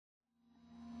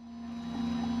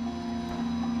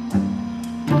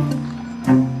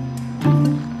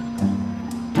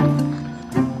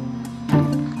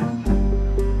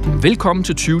Velkommen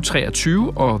til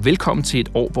 2023, og velkommen til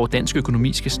et år, hvor dansk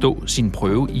økonomi skal stå sin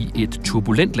prøve i et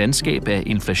turbulent landskab af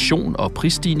inflation og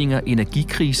prisstigninger,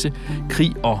 energikrise,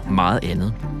 krig og meget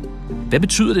andet. Hvad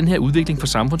betyder den her udvikling for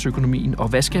samfundsøkonomien, og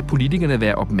hvad skal politikerne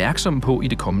være opmærksomme på i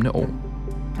det kommende år?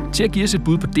 Til at give os et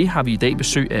bud på det, har vi i dag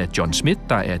besøg af John Schmidt,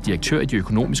 der er direktør i Det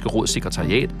Økonomiske Råds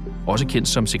sekretariat, også kendt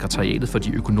som sekretariatet for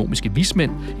de økonomiske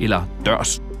vismænd, eller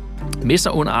DØRS. Med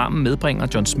sig under armen medbringer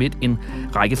John Schmidt en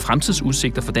række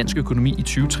fremtidsudsigter for dansk økonomi i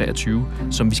 2023,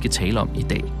 som vi skal tale om i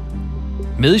dag.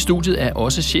 Med i studiet er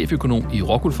også cheføkonom i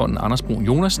Rockwool Fonden, Anders Bruun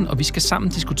Jonassen, og vi skal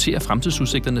sammen diskutere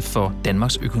fremtidsudsigterne for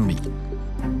Danmarks økonomi.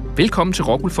 Velkommen til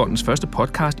Rockwool Fondens første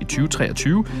podcast i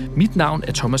 2023. Mit navn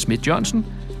er Thomas Schmidt Jørgensen,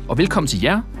 og velkommen til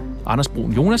jer, Anders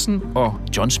Bruun Jonassen og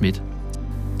John Schmidt.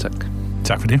 Tak.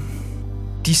 Tak for det.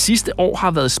 De sidste år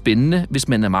har været spændende, hvis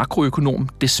man er makroøkonom,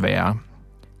 desværre.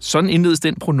 Sådan indledes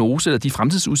den prognose eller de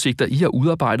fremtidsudsigter, I har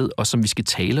udarbejdet, og som vi skal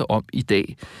tale om i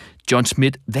dag. John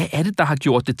Schmidt, hvad er det, der har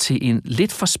gjort det til en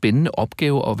lidt for spændende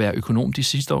opgave at være økonom de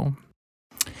sidste år?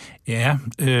 Ja,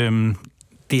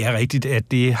 det er rigtigt,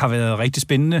 at det har været rigtig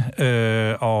spændende,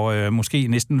 og måske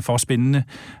næsten for spændende.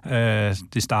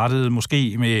 Det startede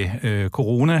måske med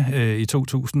corona i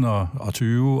 2020 og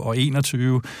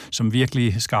 2021, som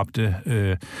virkelig skabte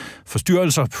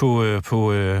forstyrrelser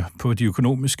på de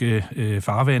økonomiske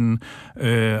farvande.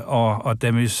 Og da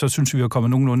vi så synes vi var kommet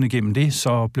nogenlunde igennem det,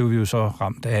 så blev vi jo så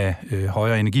ramt af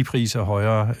højere energipriser,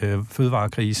 højere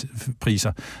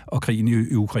fødevarepriser og krigen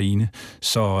i Ukraine.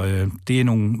 Så det er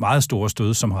nogle meget store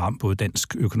stød, som har ramt både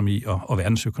dansk økonomi og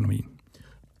verdensøkonomien.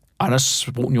 Anders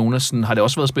Bruun Jonassen, har det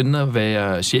også været spændende at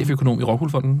være cheføkonom i Rockwool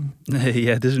Fonden?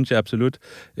 Ja, det synes jeg absolut.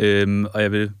 Og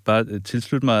jeg vil bare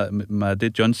tilslutte mig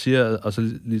det, John siger, og så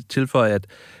lige tilføje,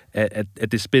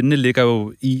 at det spændende ligger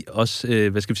jo i også,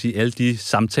 alle de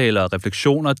samtaler og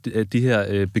refleksioner, de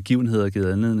her begivenheder har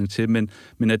givet anledning til,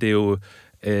 men at det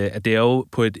er jo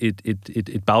på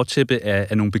et bagtæppe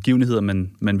af nogle begivenheder,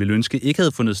 man ville ønske ikke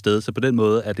havde fundet sted, så på den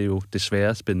måde er det jo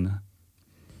desværre spændende.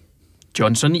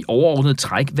 John, sådan i overordnet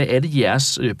træk, hvad er det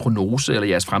jeres prognose eller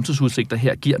jeres fremtidsudsigter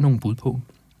her giver nogle bud på?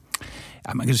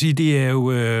 Ja, man kan sige, det er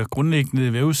jo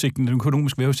grundlæggende vejrudsigten, den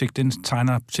økonomiske vejrudsigt, den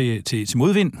tegner til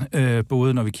modvind,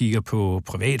 både når vi kigger på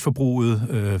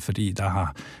privatforbruget, fordi der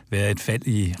har været et fald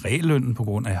i reallønnen på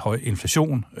grund af høj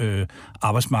inflation.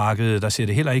 Arbejdsmarkedet, der ser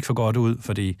det heller ikke for godt ud,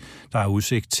 fordi der er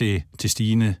udsigt til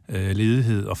stigende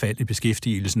ledighed og fald i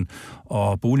beskæftigelsen,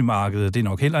 og boligmarkedet, det er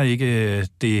nok heller ikke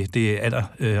det aller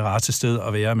rareste sted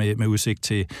at være med udsigt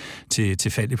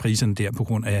til fald i priserne der på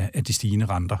grund af de stigende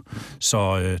renter.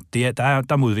 Så der er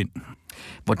modvind.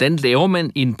 Hvordan laver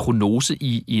man en prognose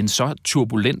i en så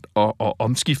turbulent og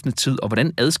omskiftende tid, og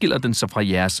hvordan adskiller den sig fra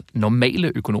jeres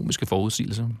normale økonomiske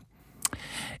forudsigelser?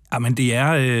 Jamen det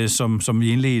er, som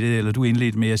vi indledte, eller du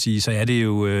indledte med at sige, så er det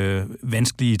jo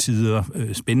vanskelige tider,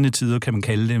 spændende tider kan man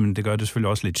kalde det, men det gør det selvfølgelig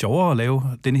også lidt sjovere at lave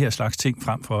den her slags ting,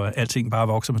 frem for at alting bare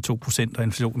vokser med 2%, og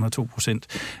inflationen har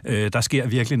 2%. Der sker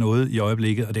virkelig noget i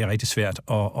øjeblikket, og det er rigtig svært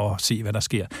at se, hvad der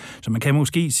sker. Så man kan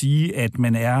måske sige, at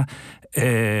man er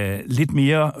lidt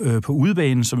mere på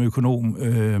udebanen som økonom.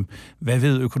 Hvad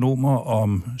ved økonomer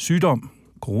om sygdom,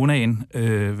 coronaen?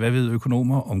 Hvad ved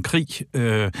økonomer om krig?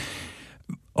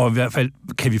 Og i hvert fald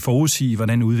kan vi forudsige,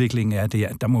 hvordan udviklingen er der.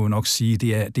 Der må vi nok sige,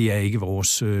 det er ikke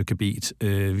vores gebet.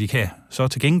 Vi kan så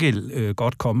til gengæld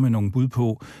godt komme med nogle bud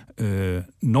på,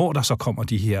 når der så kommer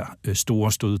de her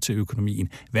store stød til økonomien.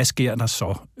 Hvad sker der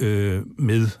så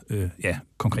med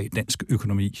konkret dansk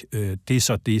økonomi? Det er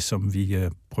så det, som vi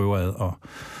prøver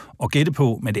at gætte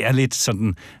på, men det er lidt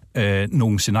sådan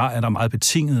nogle scenarier, der er meget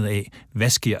betinget af, hvad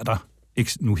sker der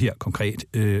nu her konkret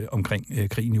omkring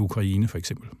krigen i Ukraine for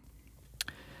eksempel.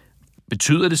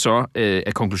 Betyder det så,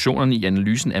 at konklusionerne i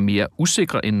analysen er mere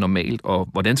usikre end normalt, og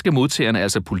hvordan skal modtagerne,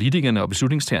 altså politikerne og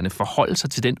beslutningstagerne, forholde sig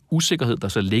til den usikkerhed, der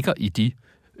så ligger i de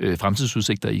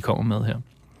fremtidsudsigter, I kommer med her?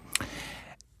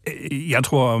 Jeg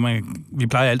tror, vi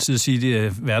plejer altid at sige,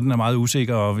 at verden er meget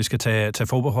usikker, og vi skal tage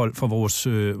forbehold for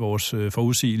vores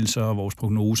forudsigelser og vores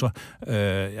prognoser.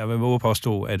 Jeg vil våge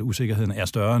påstå, at usikkerheden er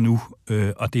større nu,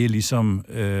 og det er ligesom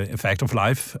a fact of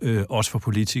life, også for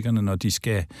politikerne, når de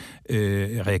skal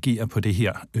reagere på det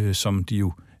her, som de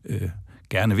jo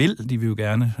gerne vil. De vil jo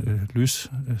gerne løse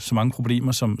så mange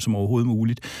problemer som overhovedet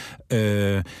muligt.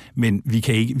 Men vi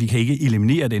kan ikke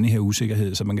eliminere denne her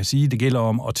usikkerhed, så man kan sige, at det gælder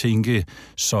om at tænke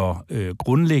så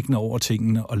grundlæggende over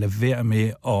tingene og lade være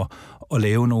med at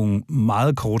lave nogle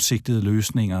meget kortsigtede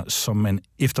løsninger, som man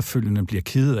efterfølgende bliver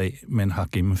ked af, man har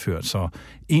gennemført. Så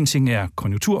en ting er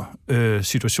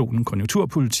konjunktursituationen,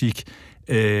 konjunkturpolitik.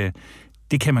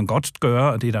 Det kan man godt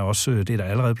gøre, og det er der også det er der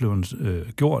allerede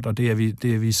blevet gjort, og det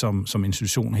er vi som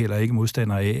institution heller ikke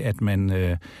modstandere af, at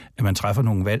man træffer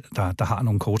nogle valg, der har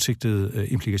nogle kortsigtede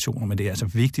implikationer, men det er altså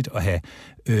vigtigt at have,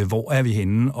 hvor er vi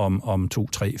henne om 2,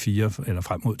 3, 4 eller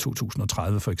frem mod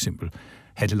 2030 for eksempel,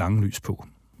 have det lange lys på.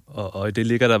 Og i det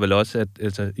ligger der vel også, at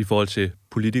altså, i forhold til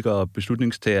politikere og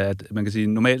beslutningstagere, at man kan sige,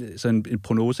 normalt sådan en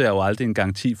prognose er jo aldrig en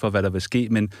garanti for, hvad der vil ske,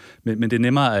 men det er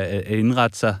nemmere at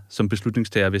indrette sig som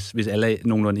beslutningstager, hvis alle er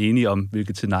nogenlunde enige om,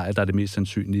 hvilket scenarie, der er det mest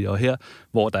sandsynlige. Og her,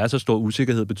 hvor der er så stor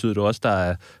usikkerhed, betyder det også,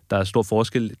 at der er stor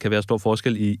forskel, kan være stor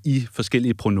forskel i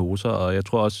forskellige prognoser, og jeg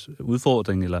tror også,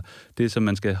 udfordringen, eller det, som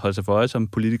man skal holde sig for øje som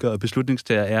politiker og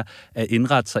beslutningstager, er at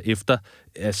indrette sig efter,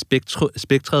 at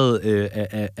spektret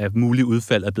af mulige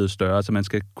udfald er blevet større, så man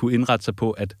skal kunne indrette sig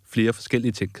på, at flere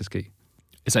forskellige ting kan ske.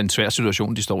 Altså en svær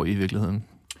situation, de står i virkeligheden.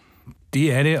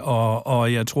 Det er det,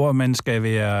 og jeg tror, man skal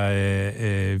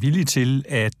være villig til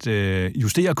at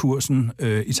justere kursen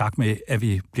i takt med, at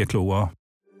vi bliver klogere.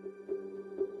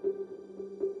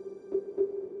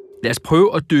 Lad os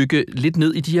prøve at dykke lidt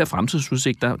ned i de her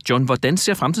fremtidsudsigter. John, hvordan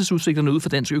ser fremtidsudsigterne ud for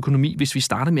dansk økonomi, hvis vi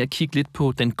starter med at kigge lidt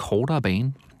på den kortere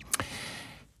bane?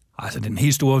 Altså, den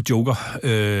helt store joker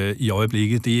i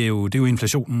øjeblikket, det er jo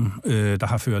inflationen, der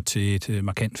har ført til et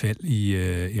markant fald i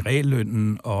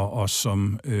reallønnen, og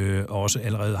som også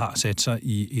allerede har sat sig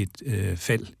i et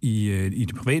fald i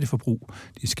det private forbrug.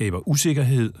 Det skaber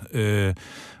usikkerhed,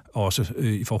 også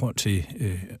i forhold til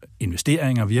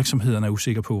investeringer. Virksomhederne er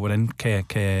usikre på,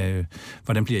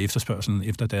 hvordan bliver efterspørgselen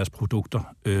efter deres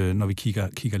produkter, når vi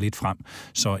kigger lidt frem.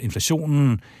 Så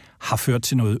inflationen har ført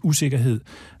til noget usikkerhed,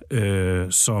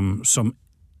 som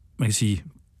man kan sige,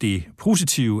 det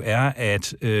positive er,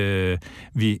 at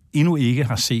vi endnu ikke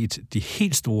har set de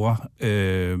helt store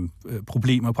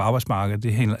problemer på arbejdsmarkedet.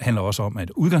 Det handler også om,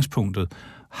 at udgangspunktet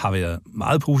har været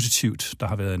meget positivt. Der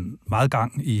har været en meget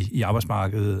gang i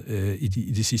arbejdsmarkedet i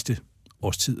de sidste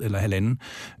års tid eller halvanden.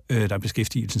 Der er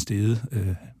beskæftigelsen steget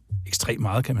ekstremt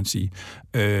meget, kan man sige.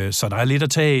 Så der er lidt at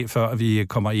tage af, før vi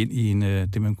kommer ind i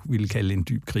det, man ville kalde en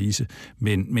dyb krise.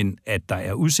 Men at der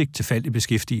er udsigt til fald i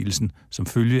beskæftigelsen, som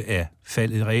følge af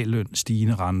fald i realløn,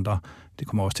 stigende renter, det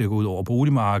kommer også til at gå ud over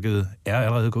boligmarkedet, er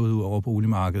allerede gået ud over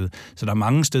boligmarkedet. Så der er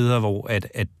mange steder, hvor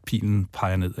at pilen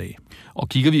peger nedad. Og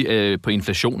kigger vi på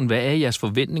inflationen, hvad er jeres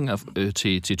forventninger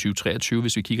til 2023,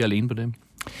 hvis vi kigger alene på dem?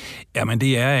 Jamen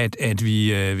det er, at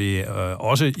vi vil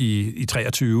også i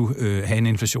 23 have en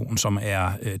inflation, som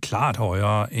er klart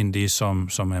højere end det, som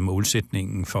er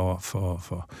målsætningen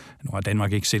for nu har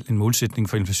Danmark ikke selv en målsætning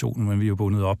for inflationen, men vi er jo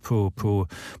bundet op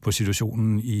på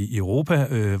situationen i Europa,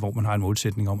 hvor man har en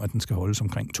målsætning om, at den skal holdes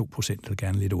omkring 2%, eller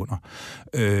gerne lidt under.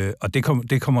 Og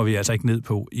det kommer vi altså ikke ned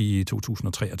på i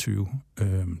 2023.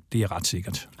 Det er ret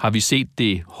sikkert. Har vi set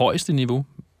det højeste niveau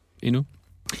endnu?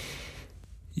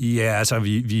 Ja, altså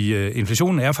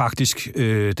inflationen er faktisk,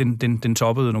 den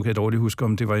toppede, nu kan jeg dårligt huske,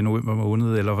 om det var i november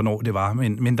måned, eller hvornår det var,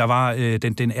 men der var,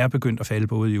 den er begyndt at falde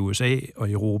både i USA og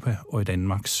i Europa og i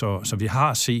Danmark, så vi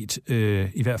har set,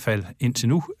 i hvert fald indtil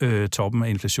nu, toppen af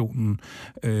inflationen.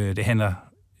 Det handler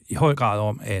i høj grad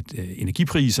om, at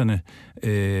energipriserne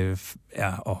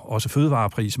er, og også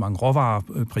fødevarepriser, mange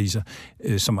råvarepriser,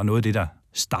 som var noget af det, der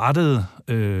startede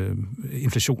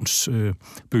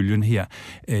inflationsbølgen her,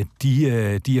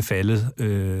 de er faldet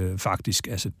faktisk,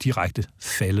 altså direkte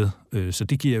faldet. Så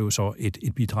det giver jo så et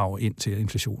bidrag ind til, at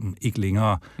inflationen ikke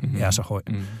længere er så høj.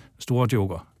 Store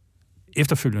joker.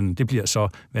 Efterfølgende, det bliver så,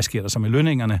 hvad sker der så med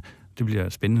lønningerne? Det bliver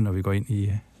spændende, når vi går ind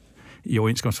i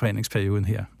overenskomstforhandlingsperioden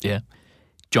her. Ja.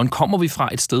 John, kommer vi fra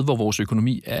et sted, hvor vores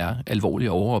økonomi er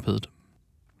alvorligt overophedet?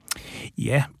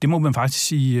 Ja, det må man faktisk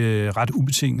sige ret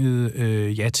ubetinget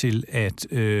ja til, at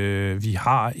vi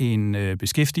har en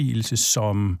beskæftigelse,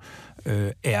 som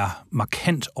er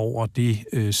markant over det,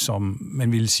 som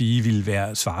man ville sige ville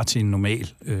være svar til en normal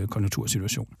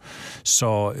konjunktursituation.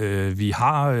 Så vi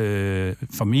har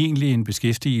formentlig en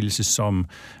beskæftigelse, som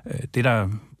det der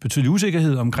betydelig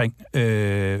usikkerhed omkring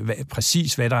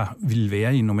præcis, hvad der ville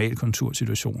være i en normal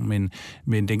konjunktursituation,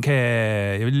 men den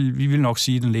vi vil nok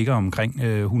sige, at den ligger omkring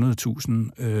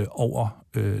 100.000 over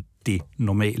det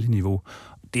normale niveau.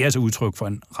 Det er altså udtryk for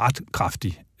en ret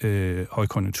kraftig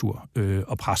højkonjunktur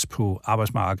og pres på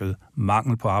arbejdsmarkedet.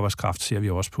 Mangel på arbejdskraft ser vi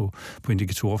også på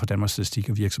indikatorer fra Danmarks Statistik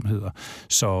og virksomheder.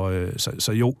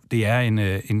 Så jo, det er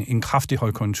en kraftig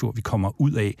højkonjunktur, vi kommer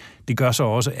ud af. Det gør så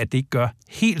også, at det ikke gør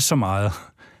helt så meget,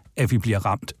 at vi bliver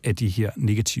ramt af de her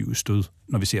negative stød,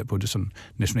 når vi ser på det sådan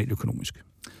nationaløkonomisk.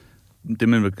 Det,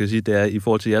 man kan sige, det er, i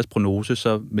forhold til jeres prognose,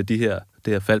 så med det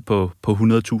her fald på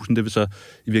 100.000, det vil så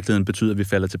i virkeligheden betyde, at vi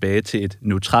falder tilbage til et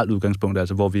neutralt udgangspunkt,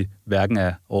 altså hvor vi hverken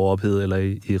er overophedet eller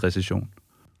i recession.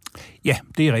 Ja,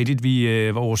 det er rigtigt.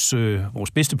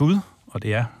 Vores bedste bud, og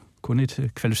det er kun et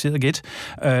kvalificeret gæt,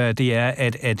 det er,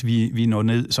 at vi når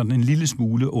ned sådan en lille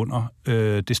smule under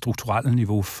det strukturelle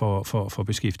niveau for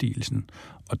beskæftigelsen.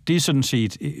 Og det er sådan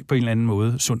set på en eller anden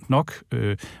måde sundt nok.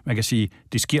 Man kan sige,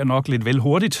 det sker nok lidt vel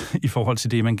hurtigt i forhold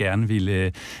til det, man gerne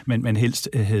ville, man helst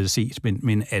havde set,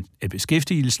 men at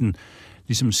beskæftigelsen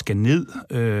ligesom skal ned.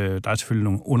 Der er selvfølgelig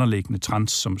nogle underliggende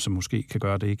trends, som måske kan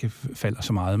gøre, at det ikke falder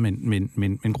så meget,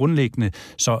 men grundlæggende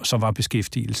så var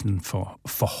beskæftigelsen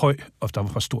for høj, og der var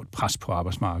for stort pres på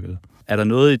arbejdsmarkedet. Er der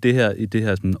noget i det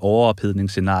her sådan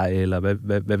overophedningsscenarie, eller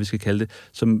hvad vi skal kalde det,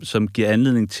 som giver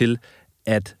anledning til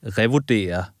at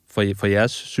revurdere for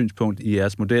jeres synspunkt i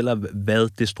jeres modeller, hvad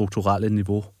det strukturelle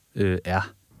niveau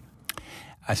er?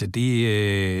 Altså, det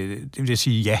vil jeg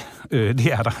sige, ja,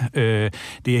 det er der.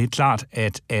 Det er klart,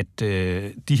 at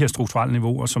de her strukturelle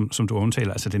niveauer, som du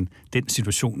omtaler, altså den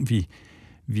situation, vi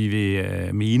vil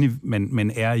mene,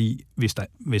 man er i,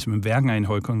 hvis man hverken er i en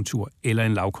højkonjunktur eller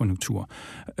en lavkonjunktur.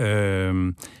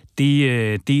 Det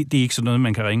er ikke sådan noget,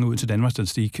 man kan ringe ud til Danmarks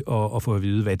Statistik og få at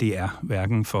vide, hvad det er,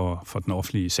 hverken for den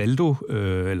offentlige saldo,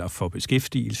 eller for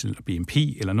beskæftigelse, eller BNP,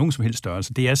 eller nogen som helst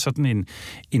størrelse. Det er sådan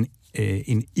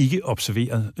en ikke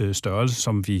observeret størrelse,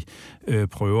 som vi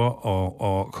prøver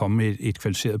at komme med et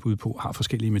kvalificeret bud på, har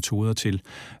forskellige metoder til.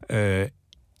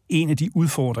 En af de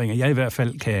udfordringer, jeg i hvert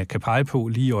fald kan pege på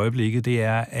lige i øjeblikket, det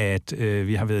er, at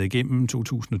vi har været igennem 2020-2021,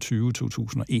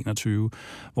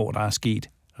 hvor der er sket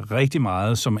rigtig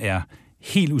meget, som er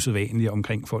helt usædvanligt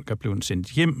omkring folk er blevet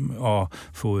sendt hjem og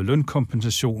fået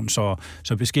lønkompensation, så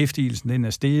beskæftigelsen den er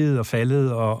steget og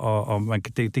faldet, og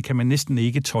det kan man næsten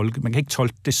ikke tolke. Man kan ikke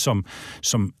tolke det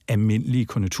som almindelige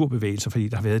konjunkturbevægelser, fordi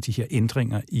der har været de her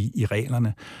ændringer i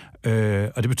reglerne.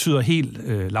 Og det betyder helt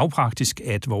lavpraktisk,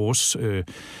 at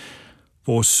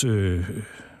vores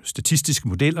statistiske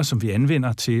modeller, som vi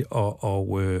anvender til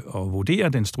at vurdere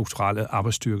den strukturelle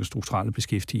arbejdsstyrke, strukturelle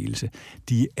beskæftigelse,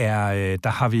 der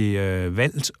har vi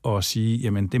valgt at sige,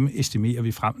 jamen dem estimerer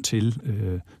vi frem til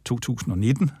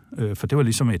 2019, for det var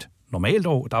ligesom et normalt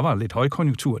år. Der var lidt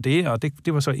højkonjunktur og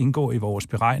det var så indgår i vores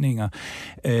beregninger.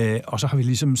 Og så har vi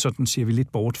ligesom sådan, ser vi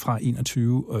lidt bort fra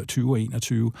 20 og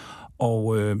 21,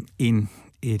 og en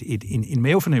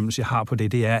mavefornemmelse, jeg har på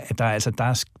det er, at der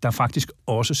er faktisk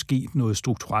også sket noget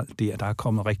strukturelt der. Der er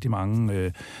kommet rigtig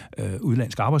mange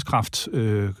udenlandsk arbejdskraft,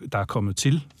 der er kommet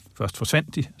til. Først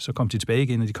forsvandt de, så kom de tilbage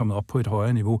igen, og de er kommet op på et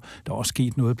højere niveau. Der er også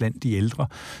sket noget blandt de ældre,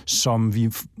 som vi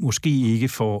måske ikke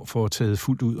får taget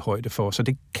fuldt ud højde for. Så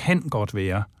det kan godt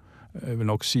være, jeg vil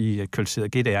nok sige, at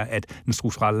kvalificeret gæt er, at den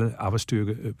strukturelle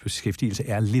arbejdsstyrke beskæftigelse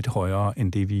er lidt højere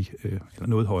end det eller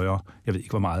noget højere. Jeg ved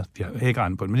ikke, hvor meget. Vi har ikke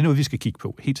regnet på det, men det er noget, vi skal kigge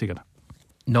på, helt sikkert.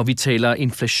 Når vi taler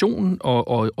inflation,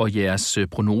 og jeres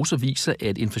prognoser viser,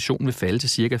 at inflationen vil falde til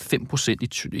ca. 5%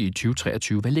 i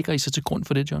 2023, hvad ligger I så til grund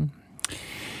for det, John?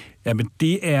 Jamen,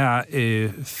 det er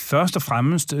først og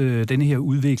fremmest denne her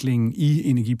udvikling i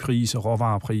energipriser,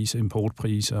 råvarepriser,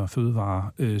 importpriser,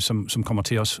 fødevarer, som kommer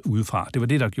til os udefra. Det var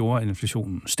det, der gjorde, at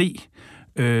inflationen steg.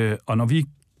 Og når vi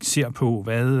ser på,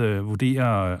 hvad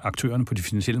vurderer aktørerne på de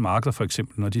finansielle markeder, for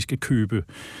eksempel, når de skal købe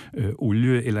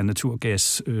olie eller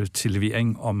naturgas til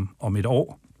levering om et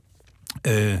år,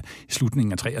 i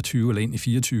slutningen af 23 eller ind i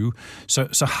 24,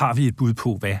 så har vi et bud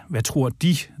på, hvad tror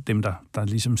de, dem der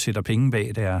ligesom sætter penge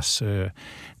bag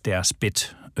deres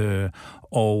bet.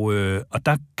 Og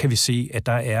der kan vi se, at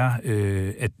der er,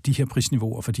 at de her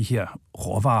prisniveauer for de her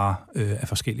råvarer af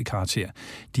forskellige karakter,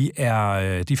 de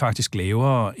er faktisk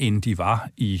lavere, end de var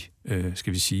i,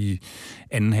 skal vi sige,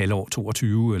 anden halvår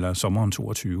 22 eller sommeren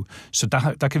 22. Så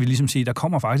der kan vi ligesom se, at der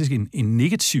kommer faktisk en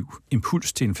negativ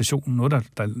impuls til inflationen. Noget,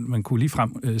 der man kunne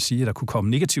ligefrem sige, at der kunne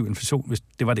komme negativ inflation, hvis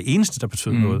det var det eneste, der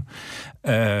betød noget.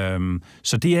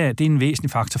 Så det er en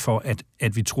væsentlig faktor for,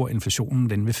 at vi tror, at inflationen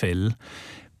den vil falde.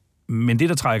 Men det,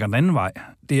 der trækker den anden vej,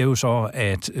 det er jo så,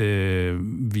 at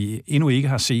vi endnu ikke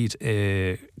har set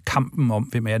kampen om,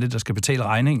 hvem er det, der skal betale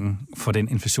regningen for den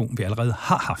inflation, vi allerede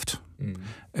har haft.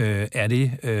 Er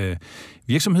det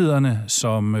virksomhederne,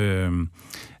 som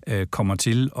kommer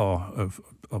til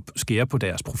at skære på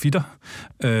deres profitter,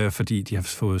 fordi de har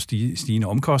fået stigende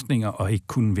omkostninger og ikke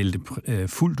kunne vælte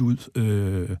fuldt ud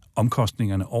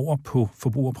omkostningerne over på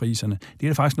forbrugerpriserne. Det er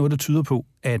der faktisk noget, der tyder på,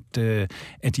 at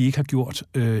de ikke har gjort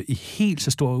i helt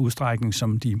så stor udstrækning,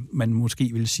 som man måske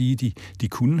vil sige, de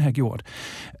kunne have gjort.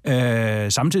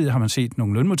 Samtidig har man set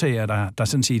nogle lønmodtagere, der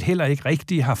sådan set heller ikke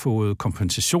rigtig har fået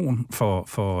kompensation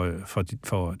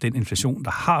for den inflation,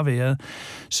 der har været.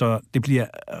 Så det bliver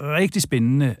rigtig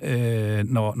spændende,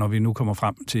 når vi nu kommer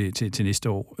frem til næste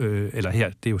år, eller her,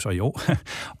 det er jo så i år,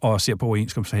 og ser på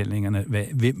overenskomstforhandlingerne,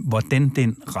 hvordan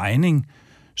den regning,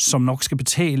 som nok skal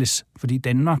betales, fordi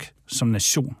Danmark som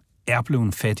nation er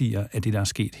blevet fattigere af det, der er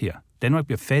sket her. Danmark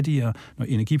bliver fattigere, når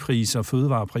energipriser,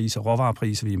 fødevarepriser,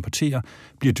 råvarepriser, vi importerer,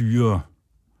 bliver dyrere.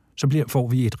 Så får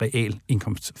vi et realt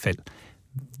indkomstfald.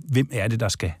 Hvem er det, der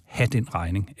skal have den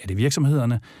regning? Er det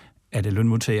virksomhederne? Er det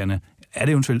lønmodtagerne? Er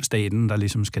det eventuelt staten, der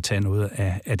ligesom skal tage noget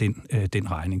af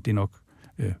den regning? Det er nok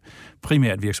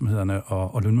primært virksomhederne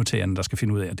og lønmodtagerne, der skal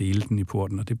finde ud af at dele den i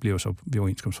porten, og det bliver jo så ved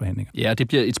overenskomstforhandlinger. Ja, det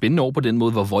bliver et spændende år på den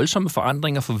måde. Hvor voldsomme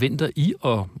forandringer forventer I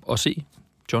at se?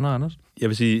 John og Anders? Jeg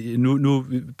vil sige, nu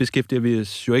beskæftiger vi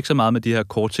os jo ikke så meget med de her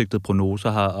kortsigtede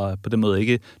prognoser her, og på den måde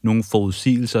ikke nogen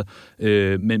forudsigelser.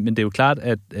 Men det er jo klart,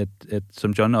 at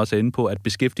som John også er inde på, at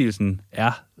beskæftigelsen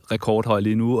er rekordhøj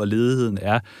lige nu, og ledigheden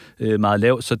er meget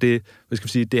lav, så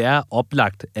det er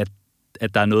oplagt,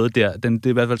 at der er noget der. Det er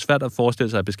i hvert fald svært at forestille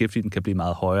sig, at beskæftigelsen kan blive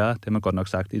meget højere. Det har man godt nok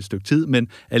sagt i et stykke tid, men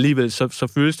alligevel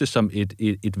så føles det som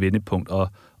et vendepunkt,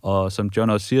 og som John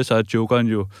også siger, så er jokeren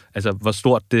jo, altså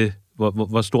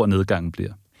hvor stor nedgangen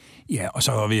bliver. Ja, og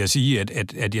så vil jeg sige,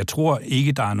 at jeg tror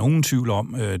ikke, der er nogen tvivl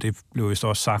om, det blev vist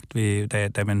også sagt,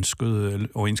 da man skød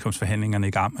overenskomstforhandlingerne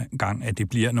i gang, at det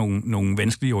bliver nogle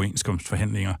vanskelige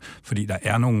overenskomstforhandlinger, fordi der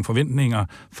er nogle forventninger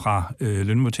fra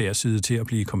lønmodtagers side til at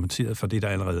blive kompenseret for det, der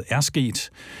allerede er sket.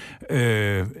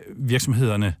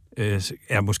 Virksomhederne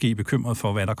er måske bekymret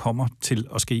for, hvad der kommer til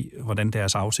at ske, hvordan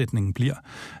deres afsætning bliver.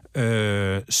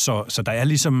 Så der er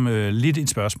ligesom lidt et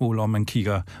spørgsmål om,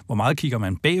 hvor meget kigger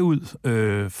man bagud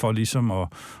for ligesom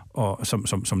og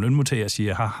som lønmodtager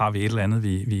siger, har vi et eller andet,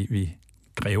 vi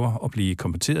kræver at blive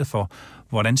kompenseret for.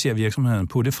 Hvordan ser virksomheden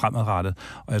på det fremadrettet?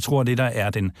 Og jeg tror, det der er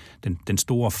den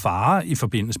store fare i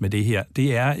forbindelse med det her,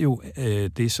 det er jo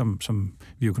det, som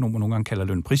vi økonomer nogle gange kalder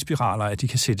lønprisspiraler, at de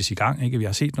kan sættes i gang. Ikke? Vi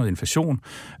har set noget inflation.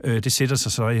 Det sætter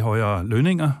sig så i højere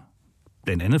lønninger,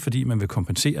 blandt andet fordi man vil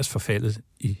kompenseres for faldet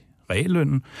i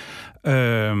reallønnen.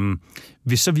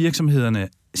 Hvis så virksomhederne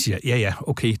siger, ja,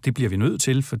 okay, det bliver vi nødt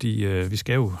til, fordi vi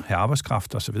skal jo have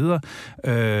arbejdskraft og så videre,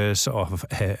 så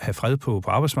have fred på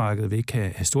arbejdsmarkedet, vi ikke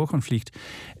kan have stor konflikt,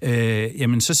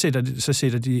 jamen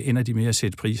så ender de med at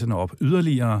sætte priserne op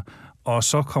yderligere, og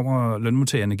så kommer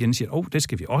lønmodtagerne igen og siger, det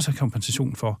skal vi også have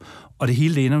kompensation for, og det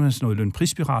hele ender med sådan noget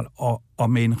lønprisspiral, og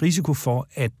med en risiko for,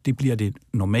 at det bliver det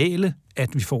normale, at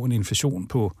vi får en inflation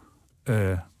på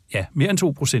mere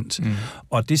end 2%.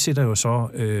 Og det sætter jo så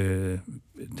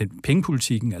den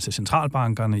pengepolitikken, altså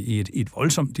centralbankerne, i et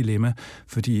voldsomt dilemma,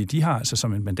 fordi de har altså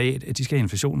som et mandat, at de skal have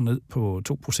inflationen ned på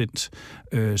 2%.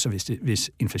 Så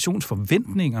hvis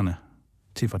inflationsforventningerne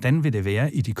til, hvordan vil det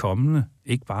være i de kommende,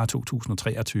 ikke bare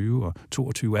 2023 og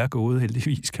 2022 er gået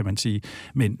heldigvis, kan man sige,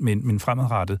 men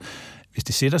fremadrettet, hvis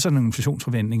det sætter sig nogle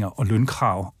inflationsforventninger og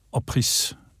lønkrav og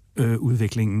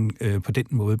udviklingen på den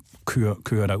måde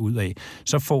kører der ud af,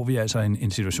 så får vi altså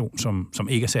en situation, som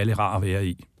ikke er særlig rar at være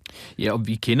i. Ja, og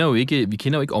vi kender jo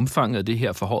ikke omfanget af det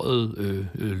her forhøjede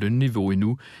lønniveau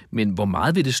endnu, men hvor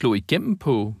meget vil det slå igennem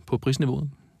på prisniveauet?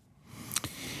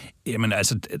 Jamen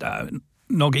altså, der er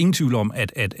nok ingen tvivl om,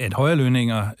 at højere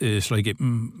lønninger slår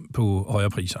igennem på højere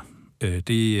priser.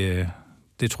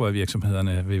 Det tror jeg,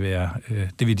 virksomhederne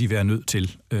vil de være nødt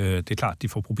til. Det er klart, de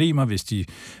får problemer, hvis de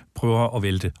prøver at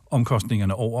vælte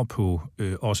omkostningerne over på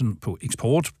også på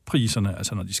eksportpriserne,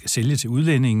 altså når de skal sælge til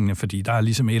udlændingene, fordi der er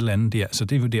ligesom et eller andet der. Så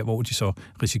det er jo der, hvor de så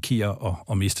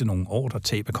risikerer at miste nogle ordre,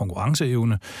 tab af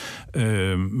konkurrenceevne.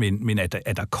 Men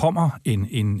at der kommer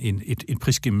et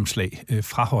prisgennemslag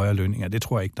fra højere lønninger, det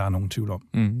tror jeg ikke, der er nogen tvivl om.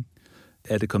 Mm.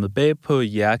 Er det kommet bag på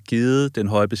jer, givet den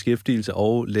høje beskæftigelse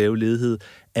og lave ledighed,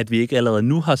 at vi ikke allerede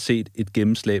nu har set et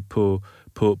gennemslag på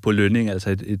lønning,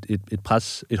 altså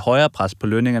et højere pres på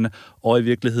lønningerne, og i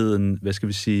virkeligheden,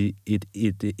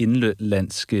 et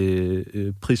indlandsk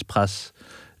prispres?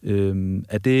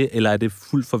 Er det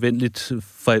fuldt forventeligt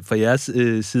fra jeres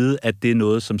side, at det er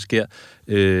noget, som sker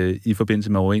i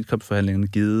forbindelse med overenskomstforhandlingerne,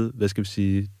 givet,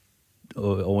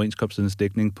 overenskomsternes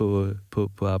dækning på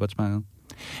arbejdsmarkedet?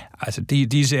 Altså,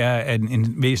 disse er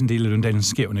en væsentlig del af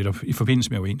løndannelsen sker jo netop i forbindelse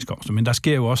med overenskomster, men der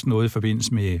sker jo også noget i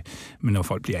forbindelse med når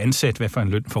folk bliver ansat, hvad for en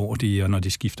løn får de, og når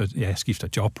de skifter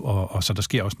job, og så der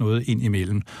sker også noget ind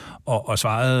imellem. Og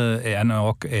svaret er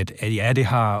nok, at ja, det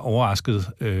har overrasket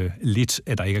lidt,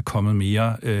 at der ikke er kommet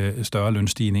mere større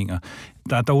lønstigninger.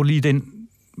 Der er dog lige den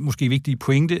måske vigtige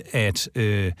pointe, at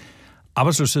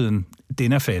arbejdsløsheden,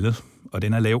 den er faldet, og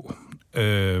den er lav.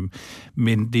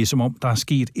 Men det er som om, der er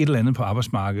sket et eller andet på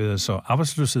arbejdsmarkedet, så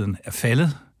arbejdsløsheden er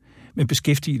faldet, men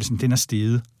beskæftigelsen, den er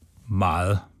steget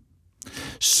meget.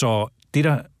 Så det,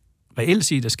 der reelt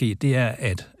set er sket, det er,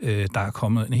 at der er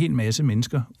kommet en hel masse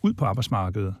mennesker ud på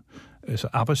arbejdsmarkedet, altså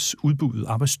arbejdsudbuddet,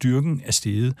 arbejdsstyrken er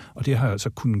steget, og det har altså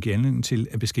kunnet give anledning til,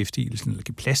 at beskæftigelsen, eller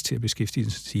give plads til, at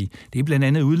beskæftigelsen stiger. Det er blandt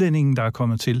andet udlændingen, der er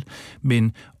kommet til,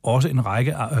 men også en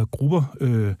række grupper,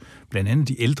 blandt andet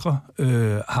de ældre,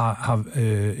 har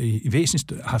i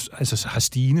væsentligt har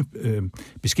stigende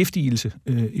beskæftigelse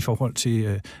i forhold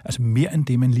til altså mere end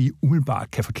det, man lige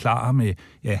umiddelbart kan forklare med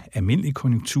almindelige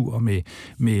konjunkturer,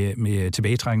 med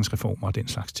tilbagetrækningsreformer og den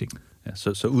slags ting. Ja,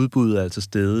 så udbuddet er altså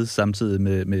steget samtidig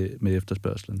med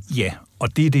efterspørgselen. Ja,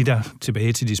 og det er det, der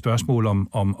tilbage til de spørgsmål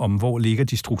om hvor ligger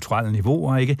de strukturelle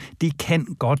niveauer, ikke? Det kan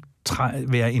godt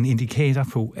være en indikator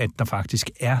på, at der faktisk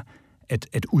er,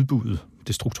 at udbuddet,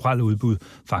 det strukturelle udbud,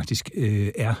 faktisk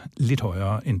er lidt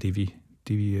højere end det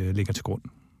vi lægger til grund.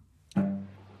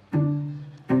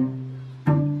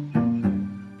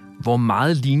 Hvor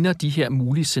meget ligner de her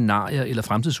mulige scenarier eller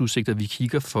fremtidsudsigter,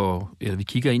 vi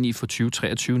kigger ind i for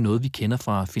 2023, noget vi kender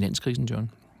fra finanskrisen, John?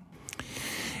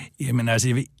 Jamen altså,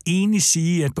 jeg vil egentlig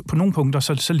sige, at på nogle punkter,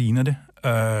 så ligner det.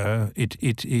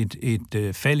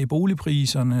 Et fald i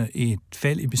boligpriserne, et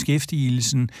fald i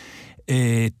beskæftigelsen,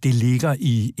 det ligger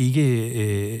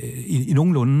i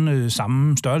nogenlunde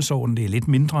samme størrelsesorden. Det er lidt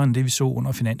mindre end det, vi så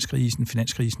under finanskrisen.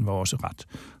 Finanskrisen var også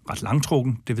ret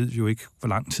langtrukken. Det ved vi jo ikke, hvor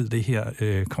lang tid det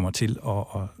her kommer til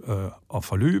at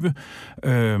forløbe.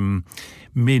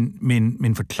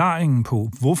 Men forklaringen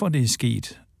på, hvorfor det er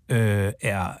sket,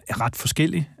 er ret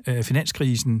forskellig.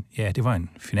 Finanskrisen, ja, det var en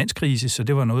finanskrise, så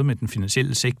det var noget med den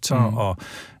finansielle sektor, og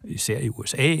især i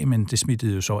USA, men det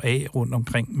smittede jo så af rundt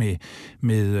omkring med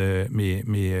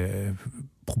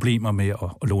problemer med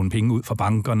at låne penge ud fra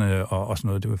bankerne og sådan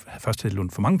noget. Det var først havde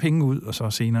lånt for mange penge ud, og så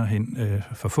senere hen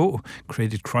for få.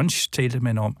 Credit crunch talte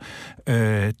man om.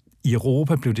 I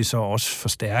Europa blev det så også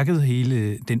forstærket,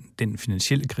 hele den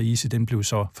finansielle krise, den blev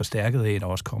så forstærket af, at der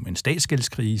også kom en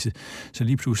statsgældskrise. Så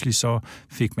lige pludselig så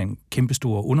fik man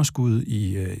kæmpestore underskud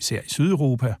især i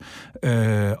Sydeuropa,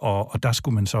 og der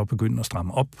skulle man så begynde at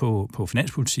stramme op på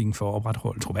finanspolitikken for at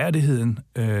opretholde troværdigheden.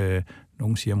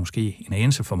 Nogle siger måske en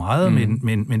anelse for meget,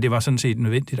 men det var sådan set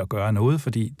nødvendigt at gøre noget,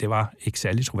 fordi det var ikke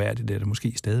særlig troværdigt, det er det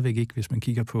måske stadigvæk ikke, hvis man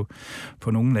kigger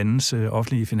på nogle landes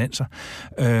offentlige finanser.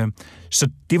 Så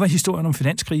det var historien om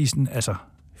finanskrisen, altså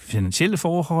finansielle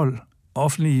forhold,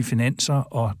 offentlige finanser,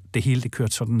 og det hele det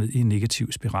kørte sådan ned i en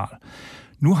negativ spiral.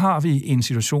 Nu har vi en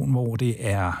situation, hvor det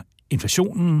er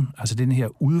inflationen, altså den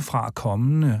her udefra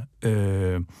kommende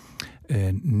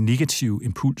negativ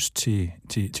impuls til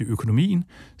økonomien,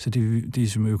 så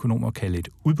det som økonomer kalder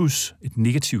et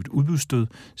negativt udbudsstød,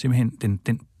 simpelthen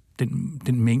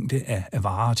den mængde af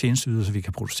varer og tjenesteydelser, vi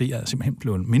kan producere, er simpelthen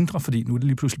blevet mindre, fordi nu er det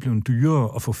lige pludselig blevet dyrere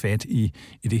at få fat i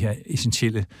det her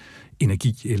essentielle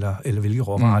energi, eller hvilke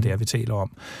råvarer det er, vi taler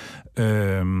om.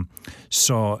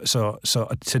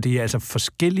 Så det er altså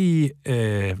forskellige,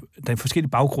 der er en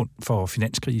forskellig baggrund for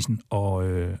finanskrisen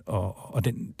og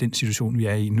den situation, vi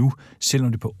er i nu,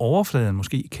 selvom det på overfladen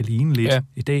måske kan ligne lidt. Ja.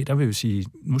 I dag, der vil vi sige,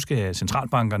 nu skal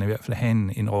centralbankerne i hvert fald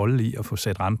have en rolle i at få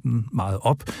sat renten meget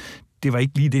op. Det var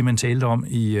ikke lige det, man talte om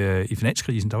i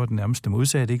finanskrisen. Der var det nærmest det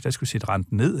modsatte, ikke? Der skulle sætte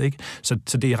renten ned, ikke?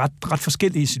 Så det er ret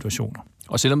forskellige situationer.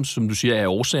 Og selvom, som du siger, at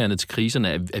årsagerne til kriserne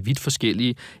er vidt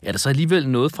forskellige, er der så alligevel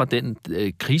noget fra den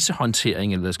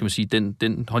krisehåndtering, eller hvad skal man sige,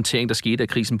 den håndtering, der skete af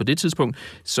krisen på det tidspunkt,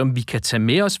 som vi kan tage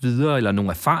med os videre, eller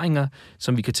nogle erfaringer,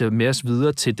 som vi kan tage med os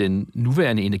videre til den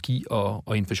nuværende energi-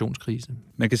 og inflationskrise?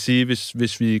 Man kan sige,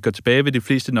 hvis vi går tilbage, vil de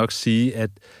fleste nok sige,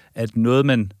 at noget,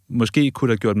 man måske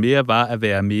kunne have gjort mere, var at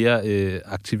være mere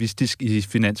aktivistisk i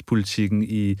finanspolitikken,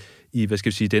 i hvad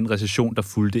skal vi sige, den recession, der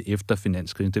fulgte efter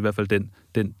finanskrisen. Det er i hvert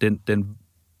fald den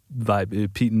vej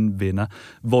pilen vender.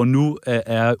 Hvor nu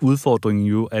er udfordringen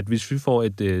jo, at hvis vi får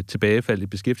et tilbagefald i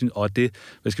beskæftigelse, og det,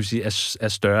 hvad skal vi sige, er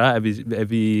større, at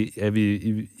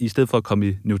vi i stedet for at komme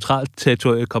i neutralt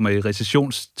territorie, kommer i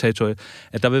recessionsterritorie,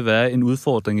 at der vil være en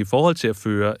udfordring i forhold til at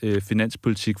føre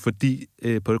finanspolitik, fordi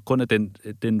på grund af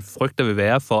den frygt, der vil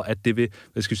være for, at det vil,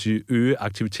 hvad skal vi sige, øge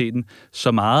aktiviteten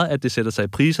så meget, at det sætter sig i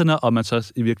priserne, og man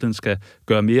så i virkeligheden skal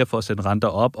gøre mere for at sætte renter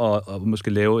op, og måske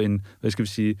lave en, hvad skal vi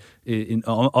sige, en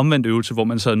omvendt øvelse, hvor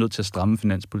man så er nødt til at stramme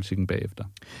finanspolitikken bagefter.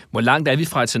 Hvor langt er vi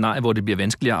fra et scenarie, hvor det bliver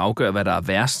vanskeligere at afgøre, hvad der er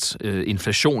værst,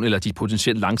 inflation eller de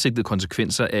potentielt langsigtede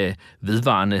konsekvenser af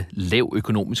vedvarende lav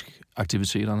økonomisk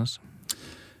aktivitet, Anders?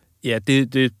 Ja,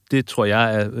 det tror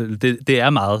jeg det er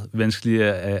meget vanskeligt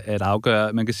at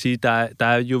afgøre. Man kan sige, der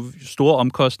er jo store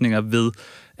omkostninger ved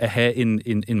at have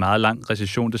en meget lang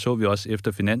recession. Det så vi også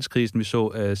efter finanskrisen. Vi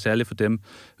så særligt for dem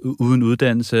uden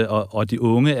uddannelse og de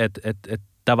unge, at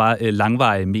der var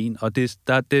langvarige men, og det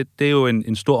er jo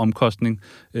en stor omkostning.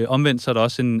 Omvendt så er der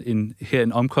også en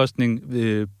omkostning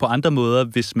på andre måder,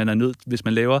 hvis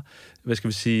man laver,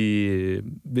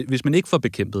 hvis man ikke får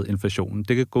bekæmpet inflationen.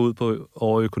 Det kan gå ud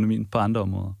over økonomien på andre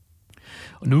områder.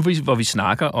 Og nu hvor vi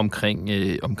snakker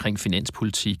omkring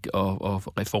finanspolitik og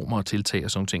reformer og tiltag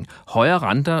og sådan ting, højere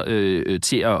renter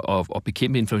til at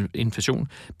bekæmpe inflation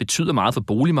betyder meget for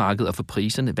boligmarkedet og for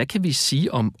priserne. Hvad kan vi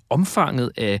sige om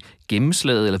omfanget af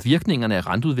gennemslaget eller virkningerne af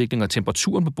renteudvikling og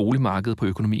temperaturen på boligmarkedet, på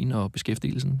økonomien og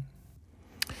beskæftigelsen?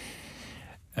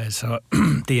 Altså,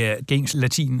 det er gængs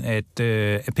latin, at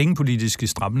pengepolitiske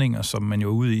stramninger, som man jo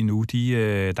er ude i nu,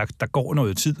 der går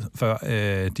noget tid, før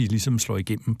de ligesom slår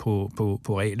igennem på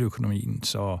realøkonomien.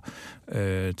 Så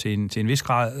til en vis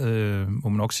grad må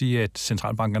man nok sige, at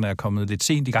centralbankerne er kommet lidt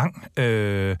sent i gang,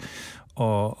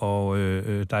 og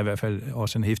der er i hvert fald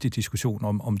også en heftig diskussion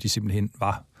om de simpelthen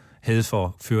havde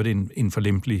ført en for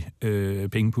lempelig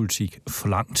pengepolitik for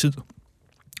lang tid,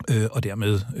 og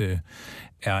dermed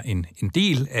er en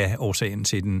del af årsagen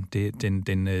til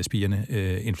den spirende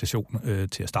inflation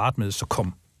til at starte med, så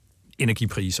kom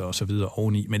energipriser og så videre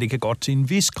oveni. Men det kan godt til en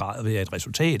vis grad være et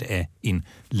resultat af en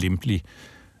lempelig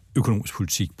økonomisk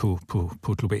politik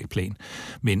på global plan.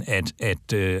 Men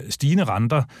at stigende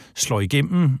renter slår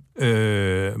igennem,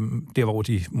 der hvor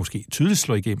de måske tydeligt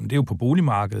slår igennem, det er jo på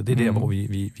boligmarkedet. Det er der, hvor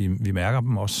vi mærker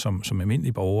dem også som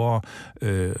almindelige borgere.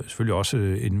 Selvfølgelig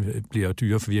også bliver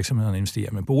dyrere for virksomhederne at investere,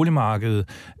 men boligmarkedet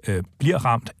bliver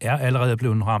ramt, er allerede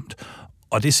blevet ramt,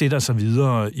 og det sætter sig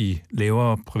videre i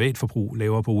lavere privatforbrug,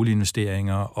 lavere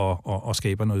boliginvesteringer og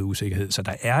skaber noget usikkerhed. Så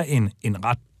der er en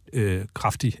ret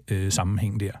kraftig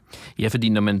sammenhæng der. Ja, fordi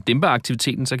når man dæmper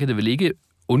aktiviteten, så kan det vel ikke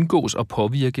undgås at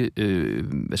påvirke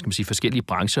forskellige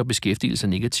brancher og beskæftigelse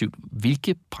negativt.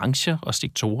 Hvilke brancher og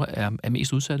sektorer er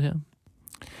mest udsatte her?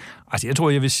 Altså, jeg tror,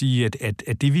 jeg vil sige,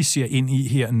 at det, vi ser ind i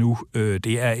her nu,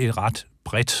 det er et ret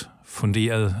bredt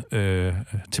funderet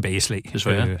tilbageslag.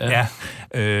 Desværre.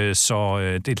 Så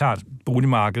det er klart,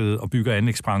 boligmarkedet og bygge- og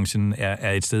anlægsbranchen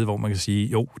er et sted, hvor man kan sige,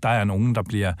 jo, der er nogen, der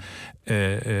bliver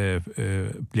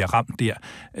ramt der.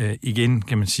 Igen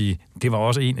kan man sige, det var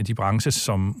også en af de brancher,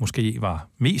 som måske var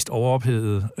mest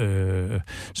overophedet,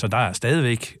 så der er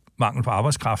stadigvæk mangel på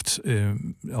arbejdskraft,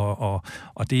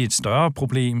 og det er et større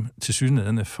problem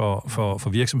tilsyneladende for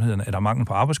virksomhederne, at der er mangel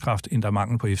på arbejdskraft, end der er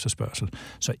mangel på efterspørgsel.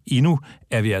 Så endnu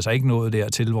er vi altså ikke nået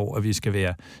dertil, hvor vi skal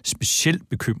være specielt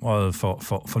bekymrede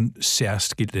for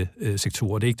særskilte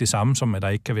sektorer. Det er ikke det samme som, at der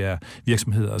ikke kan være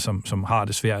virksomheder, som har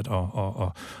det svært,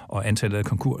 og antallet af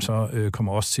konkurser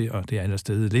kommer også til, og det er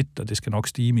allerede lidt, og det skal nok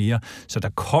stige mere. Så der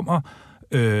kommer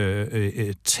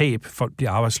tab, folk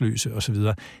bliver arbejdsløse osv.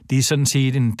 Det er sådan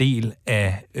set en del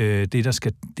af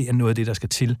det er noget af det, der skal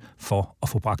til for at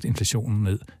få bragt inflationen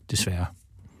ned, desværre.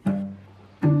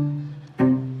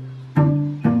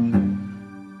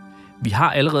 Vi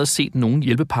har allerede set nogle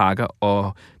hjælpepakker,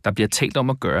 og der bliver talt om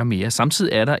at gøre mere.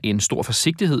 Samtidig er der en stor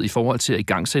forsigtighed i forhold til at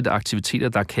igangsætte aktiviteter,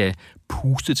 der kan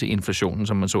puste til inflationen,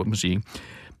 som man så må sige.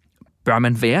 Bør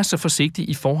man være så forsigtig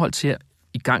i forhold til at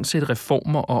igangsætte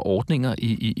reformer og ordninger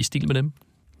i stil med dem?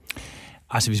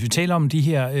 Altså, hvis vi taler om de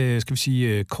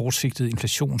her, kortsigtede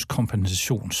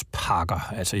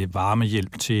inflationskompensationspakker, altså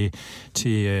varmehjælp til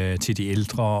de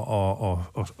ældre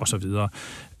og så videre,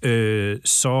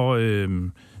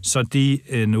 så det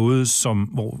er noget,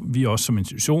 hvor vi også som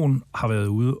institution har været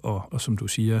ude og som du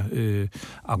siger,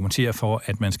 argumenterer for,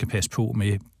 at man skal passe på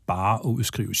med bare at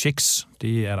udskrive checks.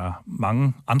 Det er der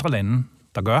mange andre lande,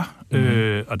 der gør,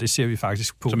 og det ser vi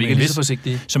faktisk på. Som ikke er lige så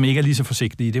forsigtige? Som ikke er lige så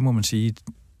forsigtige, det må man sige.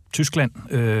 Tyskland,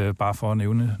 bare for at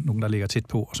nævne nogen, der ligger tæt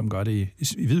på, og som gør det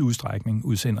i vid udstrækning,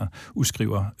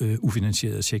 udskriver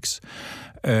ufinansierede checks.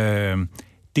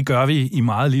 Det gør vi i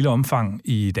meget lille omfang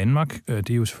i Danmark. Det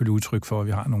er jo selvfølgelig udtryk for, at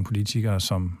vi har nogle politikere,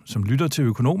 som lytter til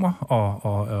økonomer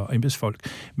og embedsfolk.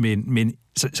 Men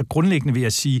så grundlæggende vil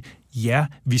jeg sige, ja,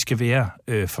 vi skal være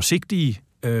forsigtige,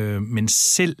 men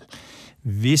selv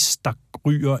hvis der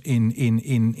ryger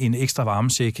en ekstra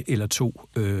varmecheck eller to,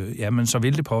 jamen så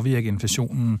vil det påvirke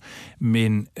inflationen,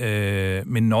 men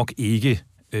nok ikke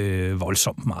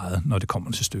voldsomt meget, når det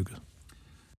kommer til stykket.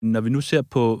 Når vi nu ser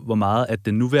på, hvor meget at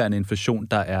den nuværende inflation,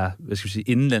 der er,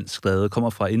 indenlandsk drevet, kommer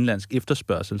fra indenlandsk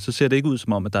efterspørgsel, så ser det ikke ud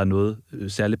som om, at der er noget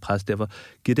særligt pres. Derfor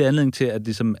giver det anledning til at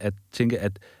tænke,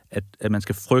 at man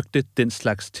skal frygte den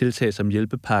slags tiltag som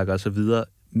hjælpepakker osv.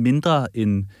 mindre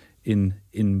end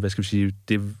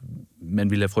det man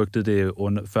ville have frygtet det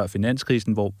før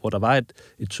finanskrisen, hvor der var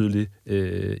et tydeligt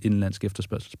indenlandsk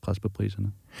efterspørgselspres på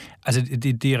priserne. Altså,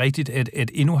 det er rigtigt,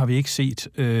 at endnu har vi ikke set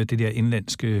det der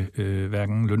indlandske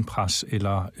hverken lønpres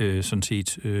eller sådan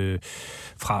set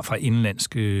fra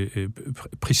indlandske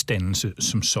prisdannelse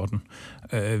som sådan.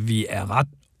 Vi er ret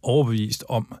overbevist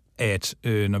om, at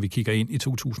når vi kigger ind i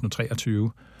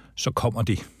 2023, så kommer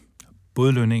det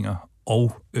både lønninger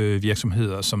og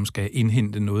virksomheder, som skal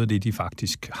indhente noget af det, de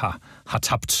faktisk har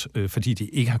tabt, fordi de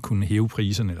ikke har kunnet hæve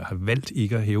priserne, eller har valgt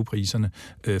ikke at hæve priserne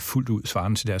fuldt ud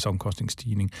svarende til deres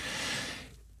omkostningsstigning.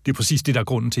 Det er præcis det, der er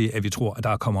grunden til, at vi tror, at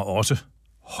der kommer også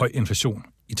høj inflation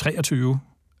i 23,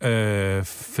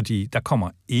 fordi der kommer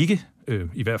ikke,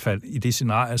 i hvert fald i det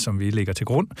scenarie, som vi lægger til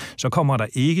grund, så kommer der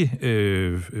ikke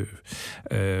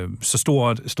så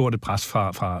stort et pres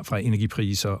fra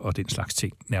energipriser og den slags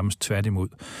ting, nærmest tværtimod.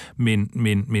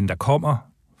 Men der kommer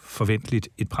forventeligt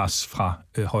et pres fra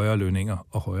højere lønninger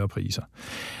og højere priser.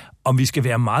 Om vi skal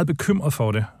være meget bekymret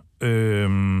for det,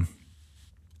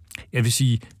 jeg vil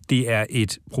sige, det er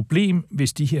et problem,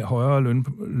 hvis de her højere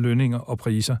lønninger og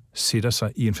priser sætter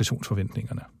sig i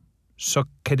inflationsforventningerne. Så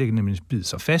kan det nemlig bide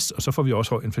sig fast, og så får vi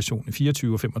også høj inflation i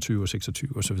 24, 25 og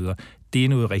 26 osv. Det er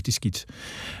noget rigtig skidt.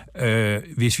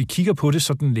 Hvis vi kigger på det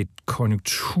sådan lidt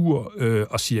konjunktur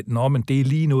og siger, men det er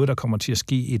lige noget, der kommer til at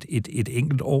ske et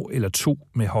enkelt år eller to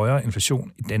med højere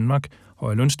inflation i Danmark,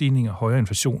 højere lønstigninger, højere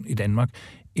inflation i Danmark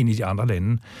end i de andre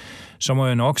lande, så må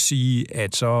jeg nok sige,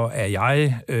 at så er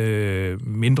jeg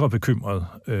mindre bekymret.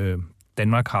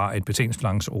 Danmark har et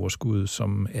betalingsbalanceoverskud,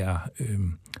 som er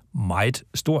meget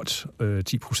stort,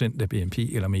 10% af BNP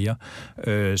eller mere.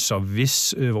 Så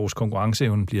hvis vores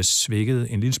konkurrenceevne bliver svækket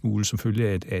en lille smule som følge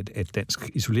af et dansk,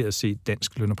 isoleret set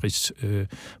dansk løn- og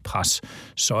prispres,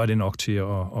 så er det nok til at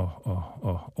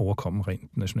overkomme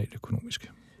rent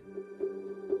nationaløkonomisk.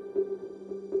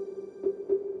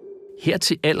 Her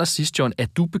til allersidst, John, er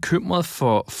du bekymret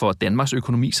for Danmarks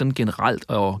økonomi sådan generelt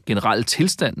og generel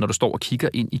tilstand, når du står og kigger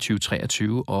ind i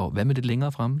 2023, og hvad med det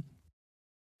længere fremme?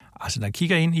 Altså, når jeg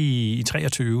kigger ind i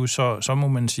 23, så må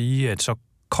man sige, at så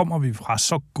kommer vi fra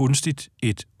så gunstigt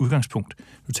et udgangspunkt.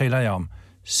 Nu taler jeg om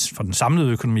for den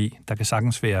samlede økonomi, der kan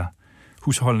sagtens være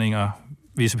husholdninger,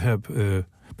 visse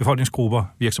befolkningsgrupper,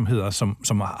 virksomheder,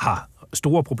 som har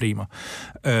store problemer.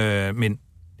 Men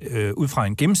ud fra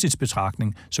en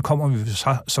gennemsnitsbetragtning, så kommer vi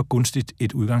så gunstigt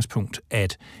et udgangspunkt,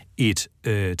 at et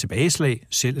tilbageslag,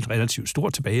 selv et relativt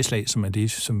stort tilbageslag, som er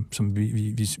det, som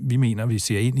vi mener, vi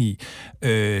ser ind i,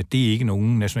 det er ikke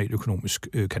nogen nationaløkonomisk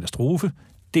katastrofe.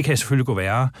 Det kan selvfølgelig gå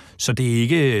værre, så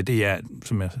det er,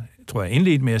 som jeg tror, jeg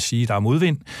indledte med at sige, der er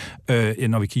modvind,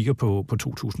 når vi kigger på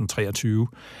 2023.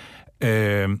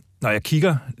 Når jeg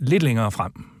kigger lidt længere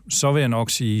frem, så vil jeg nok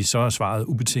sige, så er svaret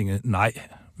ubetinget nej,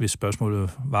 hvis spørgsmålet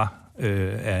var,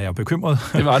 er jeg bekymret?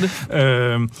 Det var det.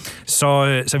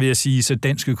 Så vil jeg sige, at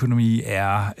dansk økonomi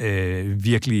er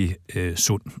virkelig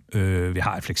sund. Vi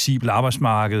har et fleksibelt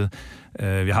arbejdsmarked,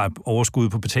 vi har et overskud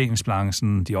på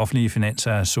betalingsbalancen, de offentlige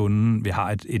finanser er sunde, vi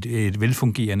har et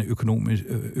velfungerende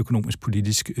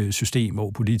økonomisk-politisk system,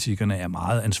 hvor politikerne er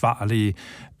meget ansvarlige,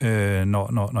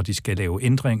 når de skal lave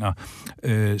ændringer.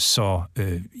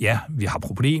 Vi har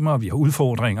problemer, vi har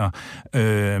udfordringer,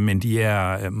 men de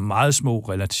er meget små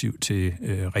relativt til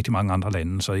rigtig mange andre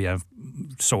lande, så jeg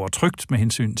sover trygt med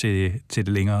hensyn til det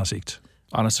længere sigt.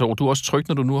 Anders, så er du også tryg,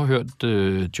 når du nu har hørt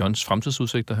Johns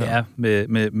fremtidsudsigter her? Ja,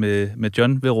 med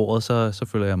John ved roret, så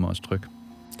føler jeg mig også tryg.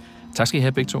 Tak skal I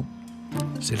have begge to.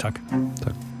 Selv tak.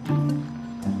 Tak.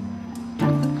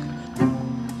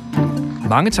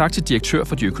 Mange tak til direktør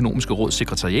for De Økonomiske Råds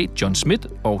sekretariat, John Schmidt,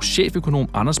 og cheføkonom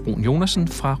Anders Brun Jonassen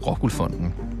fra Rockwool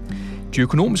Fonden. De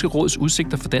Økonomiske Råds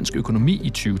udsigter for dansk økonomi i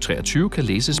 2023 kan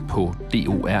læses på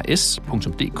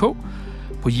dors.dk.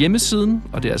 På hjemmesiden,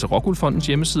 og det er altså Rockwool Fondens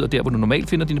hjemmeside, og der, hvor du normalt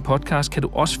finder dine podcasts, kan du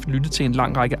også lytte til en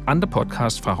lang række andre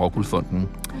podcasts fra Rockwool Fonden.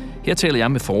 Her taler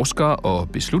jeg med forskere og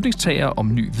beslutningstagere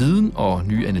om ny viden og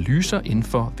nye analyser inden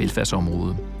for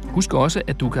velfærdsområdet. Husk også,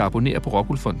 at du kan abonnere på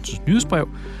Rockwool Fondens nyhedsbrev,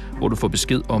 hvor du får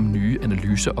besked om nye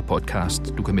analyser og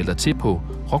podcast. Du kan melde dig til på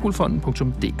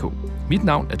rockwoolfonden.dk. Mit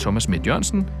navn er Thomas Schmidt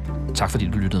Jørgensen. Tak fordi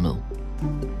du lyttede med.